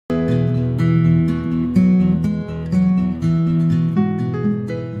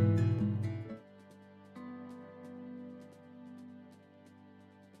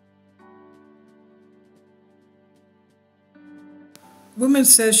woman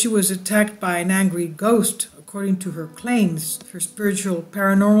says she was attacked by an angry ghost, according to her claims, her spiritual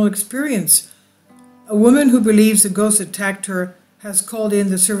paranormal experience. A woman who believes the ghost attacked her has called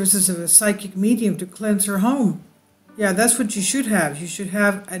in the services of a psychic medium to cleanse her home. Yeah, that's what you should have. You should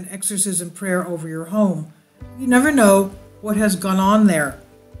have an exorcism prayer over your home. You never know what has gone on there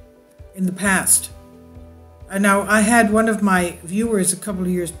in the past. And now, I had one of my viewers a couple of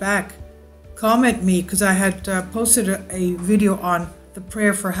years back comment me because I had posted a video on the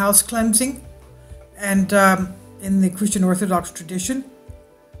prayer for house cleansing and in the Christian Orthodox tradition,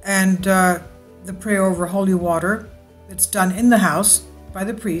 and the prayer over holy water that's done in the house by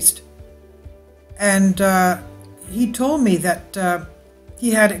the priest. And he told me that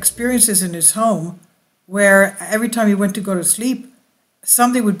he had experiences in his home where every time he went to go to sleep,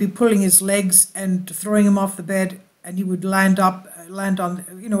 somebody would be pulling his legs and throwing him off the bed, and he would land on,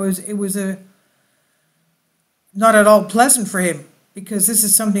 it was not at all pleasant for him, because this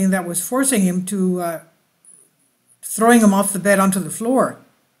is something that was forcing him to throwing him off the bed onto the floor.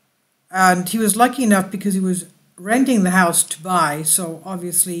 And he was lucky enough because he was renting the house to buy, so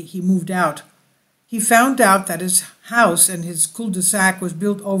obviously he moved out. He found out that his house and his cul-de-sac was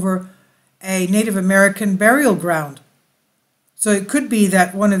built over a Native American burial ground. So it could be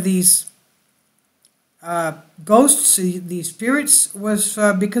that one of these ghosts, these spirits, was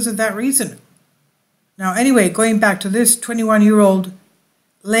because of that reason. Now, anyway, going back to this 21-year-old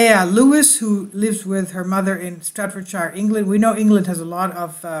Leah Lewis, who lives with her mother in Staffordshire, England. We know England has a lot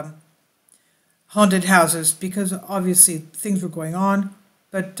of haunted houses because obviously things were going on.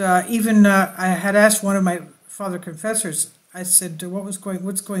 But even I had asked one of my father confessors, I said, what's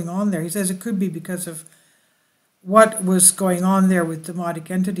going on there? He says it could be because of what was going on there with demonic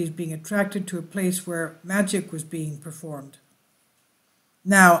entities being attracted to a place where magic was being performed.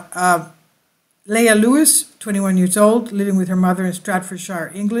 Now, Leah Lewis, 21 years old, living with her mother in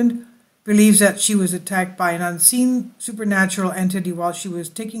Staffordshire, England, believes that she was attacked by an unseen supernatural entity while she was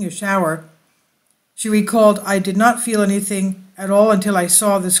taking a shower. She recalled, "I did not feel anything at all until I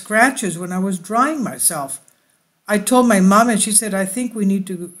saw the scratches when I was drying myself. I told my mom, and she said, I think we need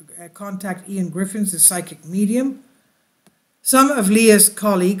to contact Ian Griffiths, the psychic medium." Some of Leah's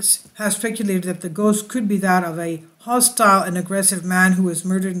colleagues have speculated that the ghost could be that of a hostile and aggressive man who was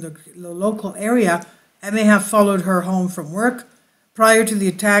murdered in the local area and may have followed her home from work. Prior to the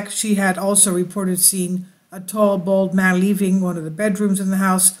attack, she had also reported seeing a tall, bald man leaving one of the bedrooms in the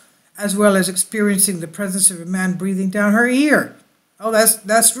house, as well as experiencing the presence of a man breathing down her ear. Oh,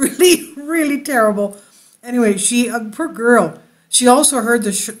 that's really, really terrible. Anyway, poor girl. She also heard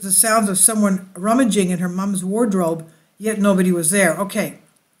the sounds of someone rummaging in her mom's wardrobe, yet nobody was there. Okay,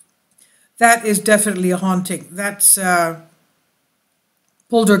 that is definitely a haunting. That's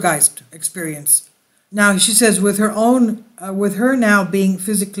poltergeist experience. Now, she says with her now being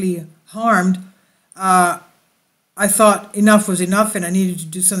physically harmed, I thought enough was enough and I needed to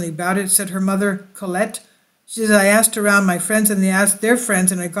do something about it, said her mother, Colette. She says, I asked around my friends and they asked their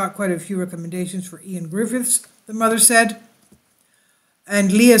friends, and I got quite a few recommendations for Ian Griffiths, the mother said.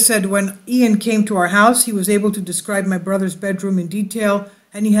 And Leah said, when Ian came to our house, he was able to describe my brother's bedroom in detail,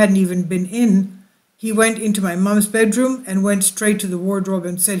 and he hadn't even been in. He went into my mom's bedroom and went straight to the wardrobe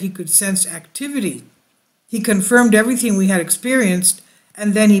and said he could sense activity. He confirmed everything we had experienced,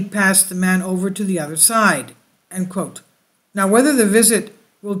 and then he passed the man over to the other side. End quote. Now, whether the visit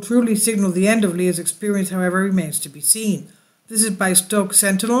will truly signal the end of Leah's experience, however, remains to be seen. This is by Stoke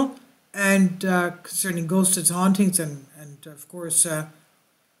Sentinel, and concerning ghosts and hauntings and of course,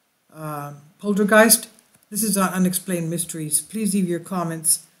 poltergeist. This is on Unexplained Mysteries. Please leave your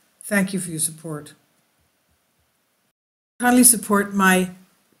comments. Thank you for your support. Kindly support my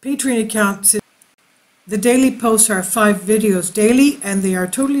Patreon account. The daily posts are 5 videos daily, and they are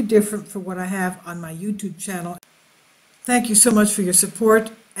totally different from what I have on my YouTube channel. Thank you so much for your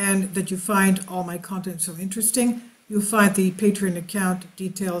support and that you find all my content so interesting. You'll find the Patreon account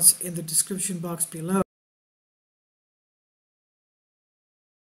details in the description box below.